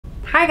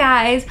Hi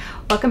guys,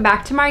 welcome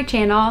back to my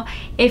channel.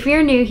 If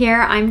you're new here,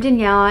 I'm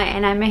Danielle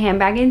and I'm a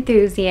handbag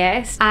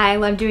enthusiast. I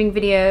love doing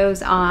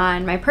videos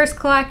on my purse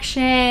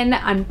collection,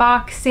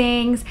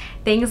 unboxings,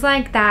 things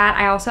like that.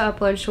 I also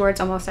upload shorts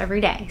almost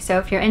every day. So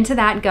if you're into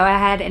that, go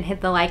ahead and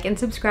hit the like and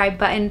subscribe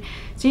button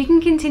so you can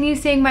continue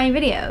seeing my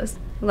videos.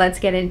 Let's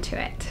get into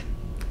it.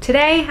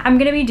 Today, I'm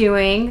gonna be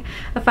doing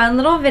a fun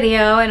little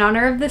video in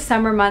honor of the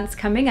summer months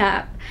coming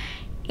up,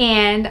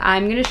 and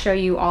I'm gonna show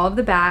you all of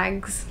the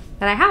bags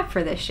that I have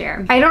for this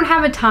year. I don't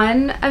have a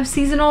ton of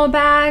seasonal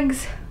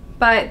bags,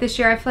 but this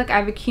year I feel like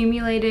I've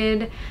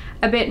accumulated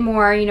a bit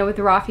more, you know, with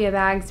the raffia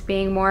bags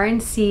being more in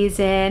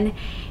season.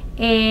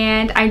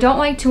 And I don't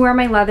like to wear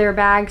my leather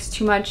bags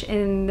too much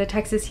in the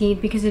Texas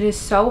heat because it is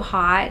so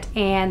hot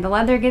and the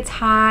leather gets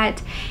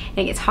hot and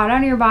it gets hot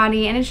on your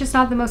body and it's just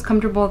not the most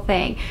comfortable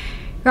thing.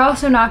 You're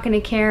also not going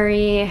to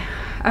carry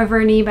a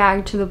vernis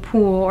bag to the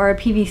pool or a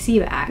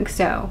PVC bag,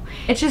 so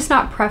it's just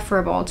not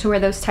preferable to wear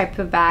those type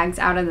of bags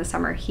out in the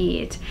summer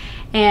heat.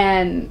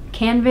 And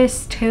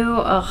canvas too,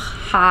 ugh,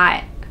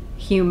 hot,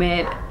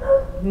 humid,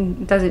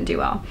 doesn't do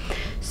well.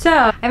 So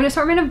I have an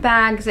assortment of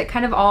bags at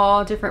kind of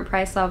all different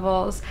price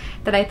levels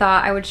that I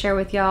thought I would share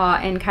with y'all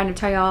and kind of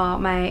tell y'all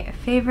my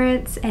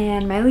favorites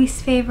and my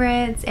least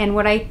favorites and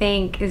what I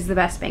think is the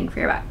best bang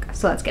for your buck.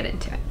 So let's get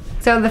into it.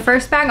 So the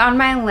first bag on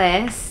my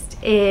list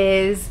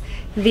is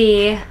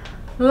the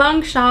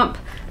Longchamp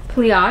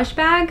pliage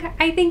bag,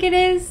 I think it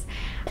is.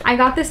 I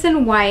got this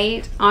in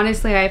white.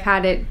 Honestly, I've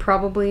had it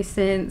probably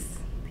since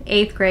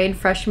 8th grade,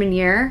 freshman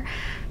year.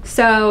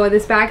 So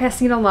this bag has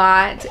seen a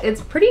lot.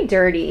 It's pretty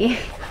dirty.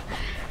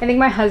 I think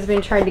my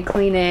husband tried to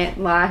clean it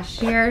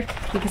last year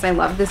because I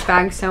love this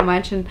bag so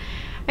much. And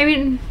I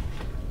mean,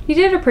 he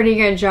did a pretty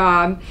good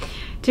job.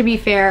 To be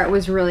fair, it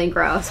was really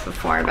gross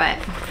before, but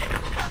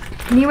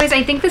anyways,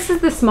 I think this is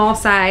the small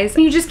size.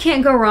 You just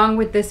can't go wrong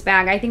with this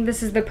bag. I think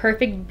this is the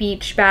perfect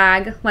beach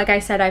bag. Like I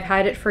said, I've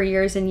had it for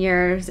years and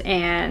years,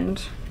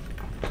 and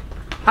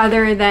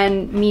other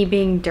than me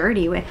being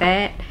dirty with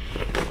it,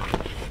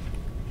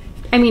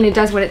 I mean, it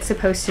does what it's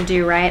supposed to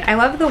do, right? I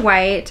love the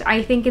white.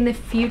 I think in the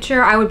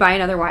future, I would buy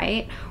another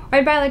white. Or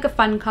I'd buy like a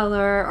fun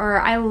color,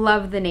 or I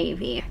love the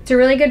navy. It's a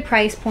really good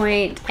price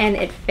point, and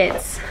it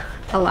fits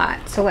a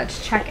lot. So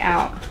let's check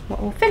out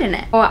what will fit in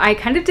it. Well, I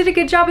kind of did a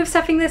good job of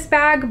stuffing this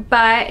bag,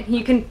 but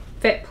you can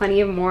fit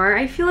plenty of more,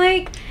 I feel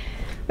like.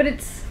 But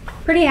it's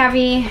pretty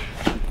heavy.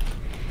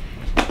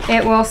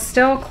 It will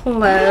still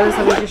close.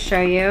 Let me just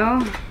show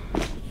you.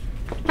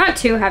 Not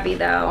too heavy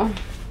though.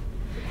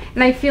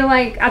 And I feel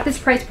like at this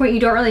price point, you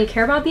don't really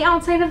care about the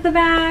outside of the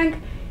bag.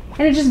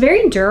 And it's just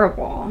very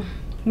durable.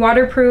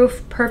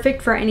 Waterproof,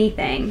 perfect for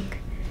anything.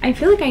 I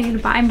feel like I need to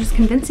buy, I'm just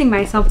convincing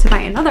myself to buy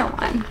another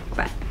one,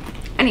 but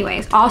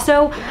anyways,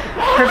 also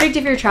perfect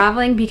if you're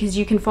traveling because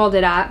you can fold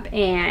it up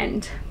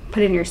and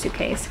put it in your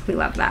suitcase. We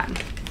love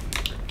that.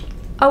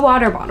 A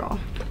water bottle.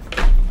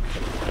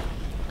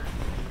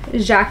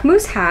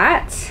 Jacquemus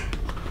hat.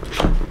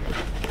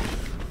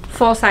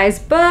 Full-size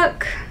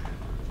book.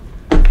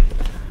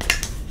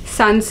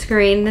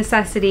 Sunscreen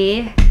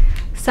necessity.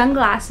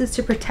 Sunglasses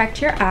to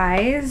protect your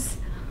eyes.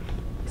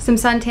 Some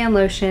suntan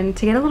lotion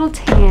to get a little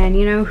tan.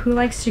 You know, who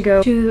likes to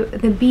go to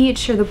the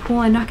beach or the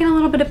pool and not get a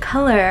little bit of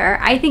color?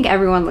 I think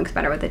everyone looks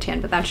better with a tan,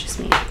 but that's just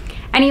me.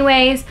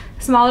 Anyways,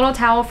 small little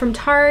towel from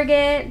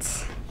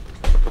Target.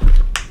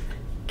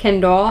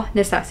 Kindle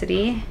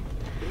necessity.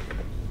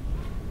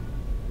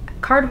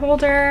 Card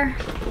holder.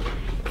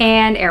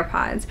 And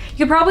AirPods.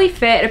 You could probably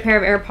fit a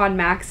pair of AirPod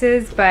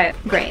Maxes, but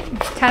great.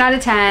 10 out of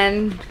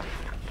 10.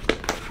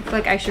 I feel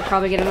like I should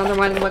probably get another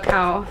one. Look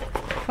how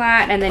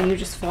flat, and then you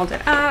just fold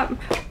it up.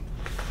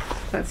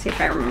 Let's see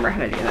if I remember how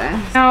to do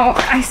this. Now,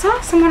 I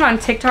saw someone on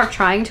TikTok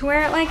trying to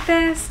wear it like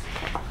this,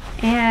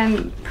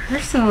 and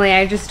personally,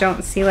 I just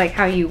don't see like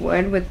how you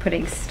would with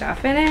putting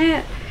stuff in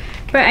it.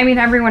 But I mean,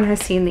 everyone has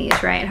seen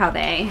these, right? How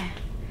they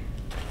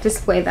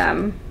display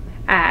them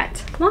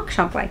at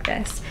Longchamp like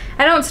this.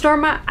 I don't store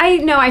my,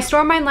 I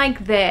store mine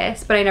like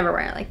this, but I never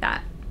wear it like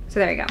that. So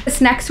there you go.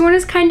 This next one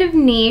is kind of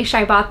niche.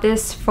 I bought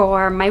this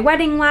for my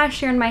wedding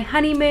last year and my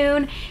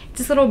honeymoon. It's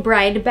this little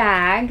bride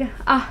bag.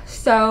 Oh,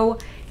 so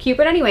cute.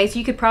 But anyways,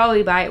 you could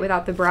probably buy it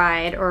without the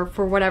bride or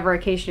for whatever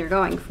occasion you're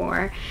going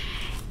for.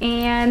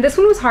 And this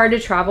one was hard to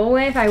travel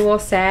with, I will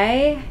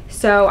say.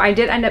 So I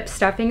did end up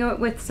stuffing it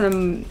with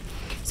some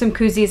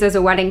koozies as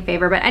a wedding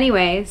favor. But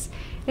anyways,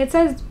 it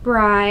says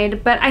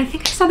bride, but I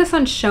think I saw this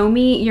on Show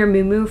Me Your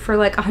Muumuu for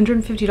like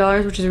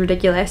 $150, which is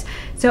ridiculous.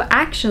 So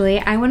actually,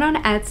 I went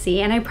on Etsy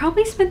and I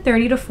probably spent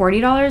 $30 to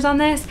 $40 on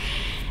this,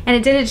 and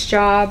it did its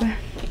job.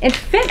 It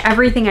fit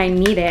everything I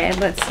needed.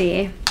 Let's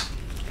see.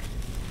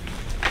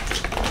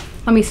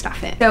 Let me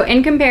stuff it. So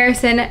in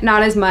comparison,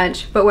 not as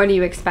much, but what do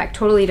you expect?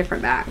 Totally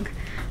different bag.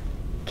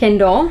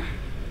 Kindle.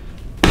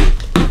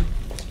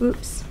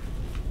 Oops.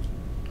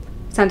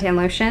 Suntan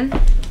lotion.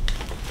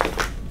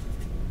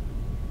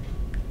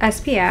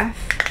 SPF,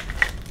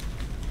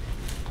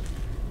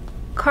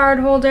 card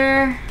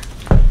holder,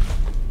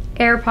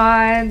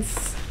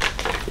 AirPods,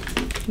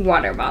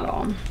 water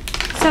bottle.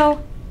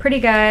 So pretty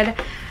good.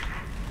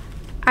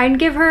 I'd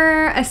give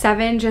her a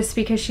 7 just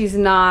because she's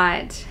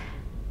not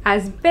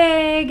as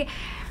big.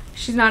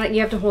 She's not, you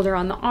have to hold her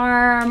on the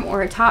arm,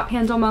 or a top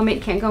handle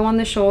moment, can't go on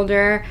the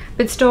shoulder,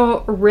 but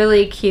still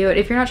really cute.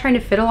 If you're not trying to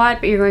fit a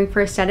lot, but you're going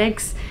for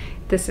aesthetics,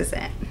 this is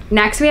it.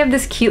 Next, we have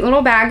this cute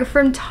little bag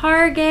from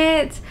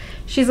Target.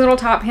 She's a little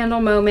top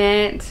handle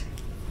moment.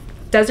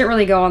 Doesn't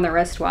really go on the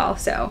wrist well,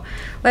 so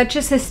let's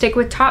just stick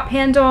with top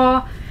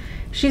handle.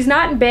 She's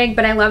not big,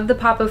 but I love the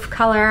pop of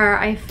color.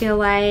 I feel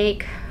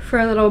like for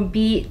a little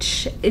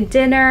beach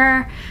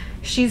dinner,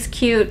 she's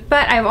cute,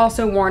 but I've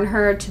also worn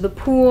her to the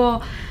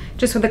pool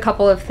just with a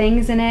couple of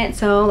things in it,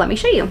 so let me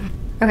show you.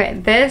 Okay,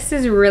 this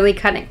is really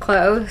cutting it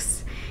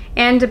close,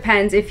 and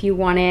depends if you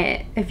want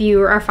it, if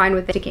you are fine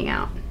with it sticking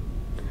out.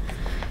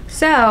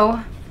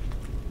 So,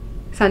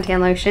 suntan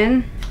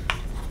lotion,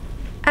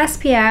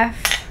 SPF,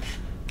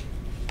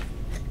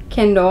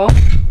 Kindle,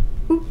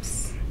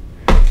 oops,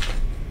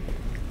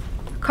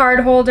 card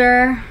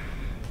holder,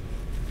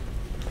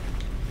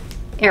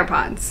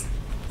 AirPods.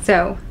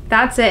 So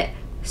that's it.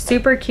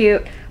 Super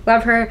cute.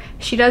 Love her.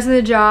 She does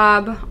the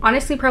job.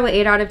 Honestly, probably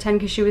 8 out of 10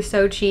 because she was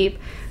so cheap.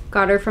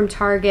 Got her from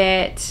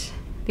Target.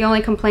 The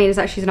only complaint is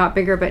that she's not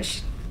bigger,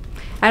 but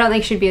I don't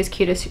think she'd be as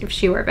cute as if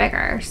she were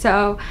bigger.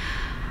 So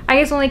I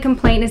guess the only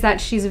complaint is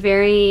that she's a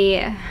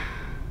very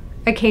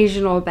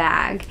occasional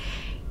bag.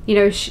 You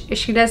know,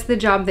 she does the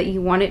job that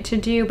you want it to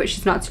do, but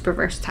she's not super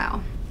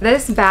versatile.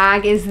 This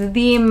bag is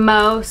the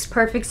most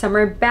perfect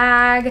summer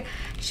bag.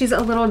 She's a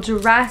little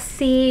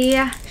dressy.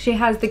 She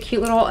has the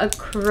cute little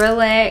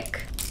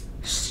acrylic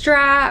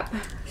strap.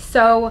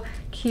 So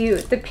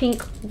cute. The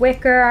pink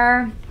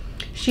wicker.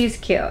 She's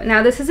cute.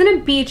 Now, this isn't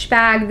a beach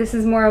bag. This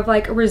is more of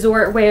like a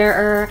resort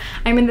wear.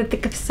 I'm in the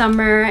thick of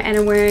summer and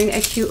I'm wearing a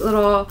cute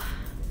little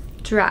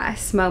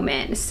dress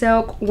moment.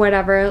 Silk,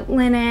 whatever,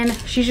 linen.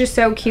 She's just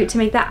so cute to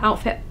make that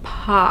outfit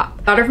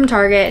pop. Got her from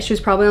Target. She was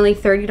probably only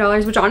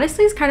 $30, which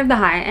honestly is kind of the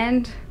high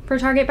end for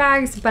Target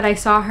bags, but I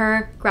saw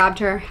her, grabbed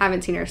her,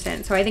 haven't seen her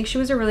since. So I think she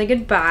was a really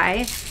good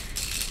buy.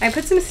 I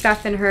put some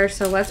stuff in her,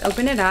 so let's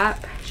open it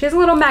up. She has a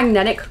little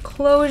magnetic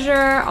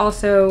closure,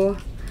 also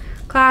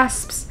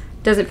clasps,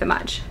 doesn't fit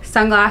much.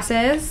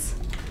 Sunglasses,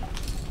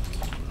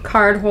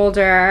 card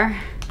holder,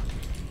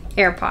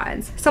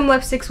 AirPods. Some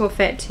lipsticks will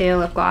fit too,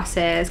 lip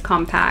glosses,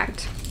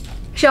 compact.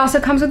 She also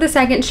comes with a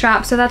second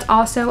strap, so that's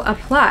also a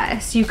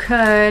plus. You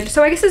could,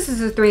 so I guess this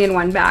is a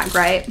 3-in-1 bag,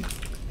 right?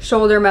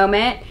 Shoulder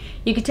moment.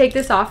 You could take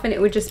this off and it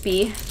would just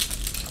be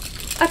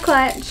a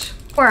clutch,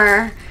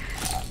 or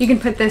you can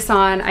put this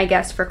on, I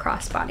guess, for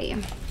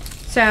crossbody.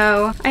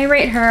 So I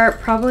rate her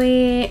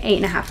probably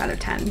 8.5 out of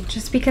 10,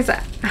 just because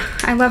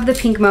I love the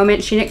pink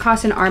moment. She didn't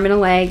cost an arm and a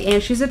leg,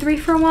 and she's a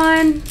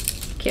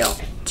 3-for-1.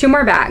 Cute. 2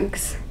 more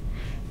bags.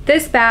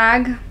 This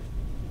bag,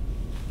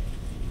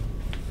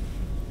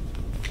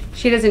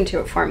 she doesn't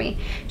do it for me.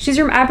 She's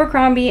from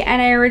Abercrombie,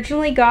 and I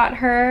originally got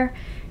her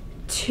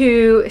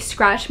to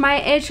scratch my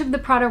itch of the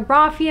Prada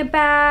Raffia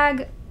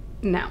bag.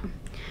 No.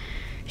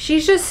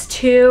 She's just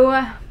too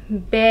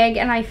big,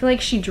 and I feel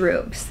like she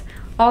droops.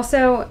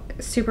 Also,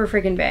 super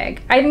freaking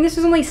big. I think this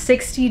was only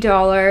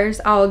 $60.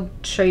 I'll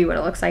show you what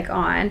it looks like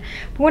on.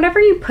 But whenever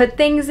you put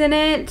things in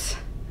it,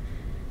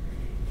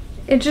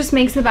 it just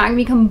makes the bag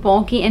become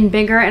bulky and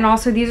bigger, and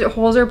also these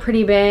holes are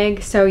pretty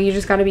big, so you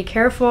just got to be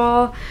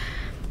careful.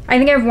 I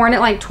think I've worn it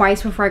like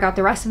twice before I got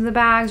the rest of the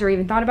bags, or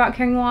even thought about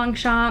carrying the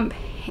Longchamp,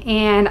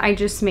 and I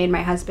just made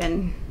my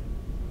husband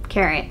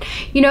carry it.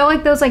 You know,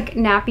 like those like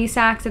nappy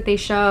sacks that they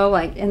show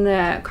like in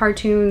the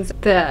cartoons,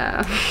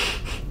 the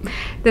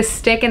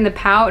stick in the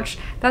pouch?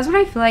 That's what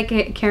I feel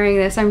like carrying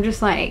this. I'm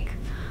just like,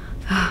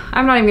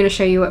 I'm not even gonna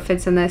show you what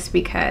fits in this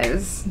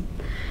because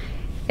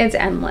it's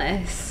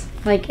endless.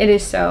 Like, it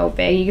is so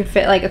big. You could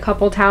fit like a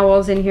couple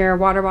towels in here,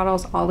 water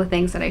bottles, all the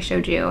things that I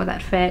showed you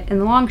that fit in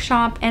the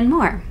Longchamp and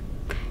more.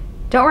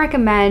 Don't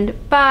recommend,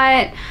 but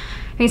I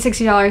mean,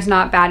 $60 is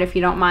not bad if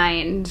you don't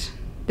mind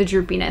the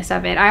droopiness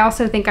of it. I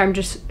also think I'm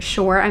just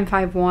short. I'm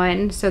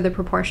 5'1", so the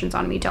proportions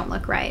on me don't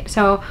look right.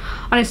 So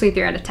honestly,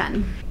 3 out of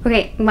 10.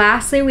 Okay,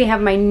 lastly, we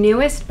have my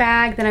newest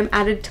bag that I'm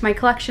added to my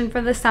collection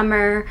for the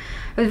summer.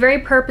 I was very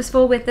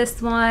purposeful with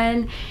this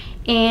one,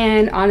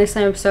 and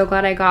honestly, I'm so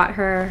glad I got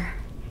her.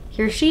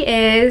 Here she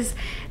is,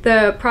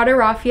 the Prada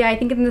Raffia, I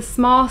think in the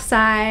small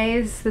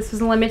size. This was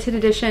a limited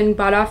edition,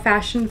 bought off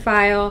Fashion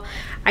File.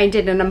 I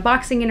did an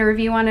unboxing and a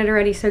review on it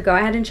already, so go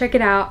ahead and check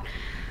it out.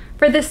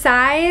 For the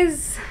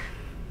size,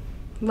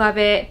 love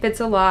it, fits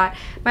a lot.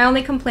 My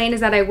only complaint is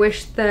that I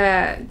wish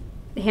the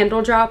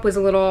handle drop was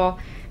a little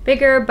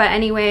bigger, but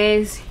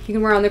anyways, you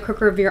can wear on the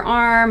crook of your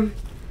arm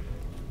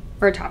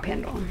or a top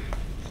handle.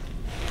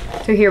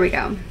 So here we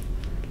go.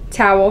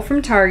 Towel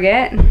from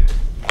Target.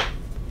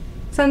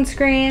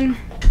 Sunscreen,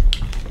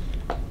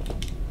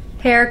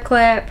 hair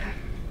clip,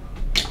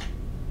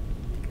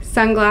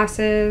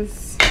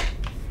 sunglasses,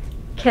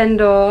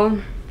 Kindle,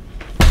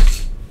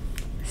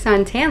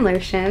 suntan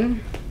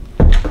lotion,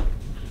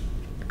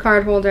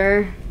 card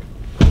holder,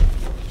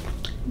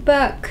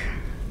 book,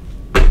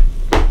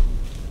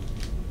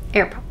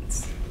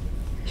 AirPods.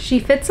 She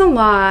fits a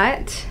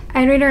lot.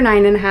 I'd rate her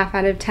 9.5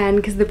 out of 10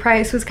 because the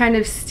price was kind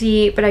of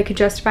steep, but I could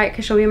justify it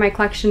because she'll be in my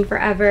collection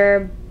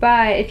forever.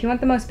 But if you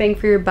want the most bang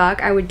for your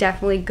buck, I would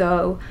definitely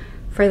go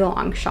for the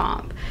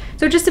Longchamp.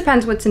 So it just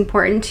depends what's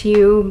important to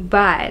you,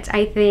 but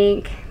I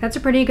think that's a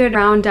pretty good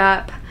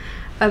roundup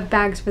of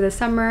bags for the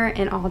summer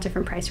in all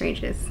different price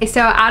ranges.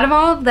 So out of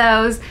all of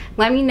those,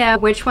 let me know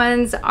which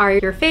ones are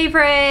your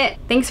favorite.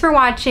 Thanks for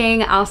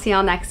watching. I'll see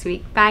y'all next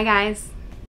week. Bye guys.